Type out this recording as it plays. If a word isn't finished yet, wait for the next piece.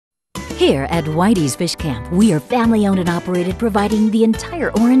Here at Whitey's Fish Camp, we are family-owned and operated, providing the entire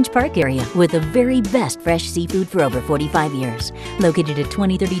Orange Park area with the very best fresh seafood for over 45 years. Located at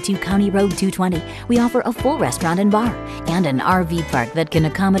 2032 County Road 220, we offer a full restaurant and bar and an RV park that can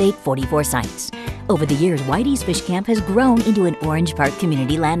accommodate 44 sites. Over the years, Whitey's Fish Camp has grown into an Orange Park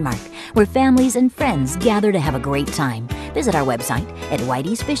community landmark where families and friends gather to have a great time. Visit our website at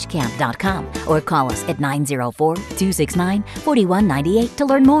whiteysfishcamp.com or call us at 904-269-4198 to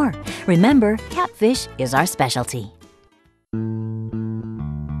learn more. Remember, catfish is our specialty.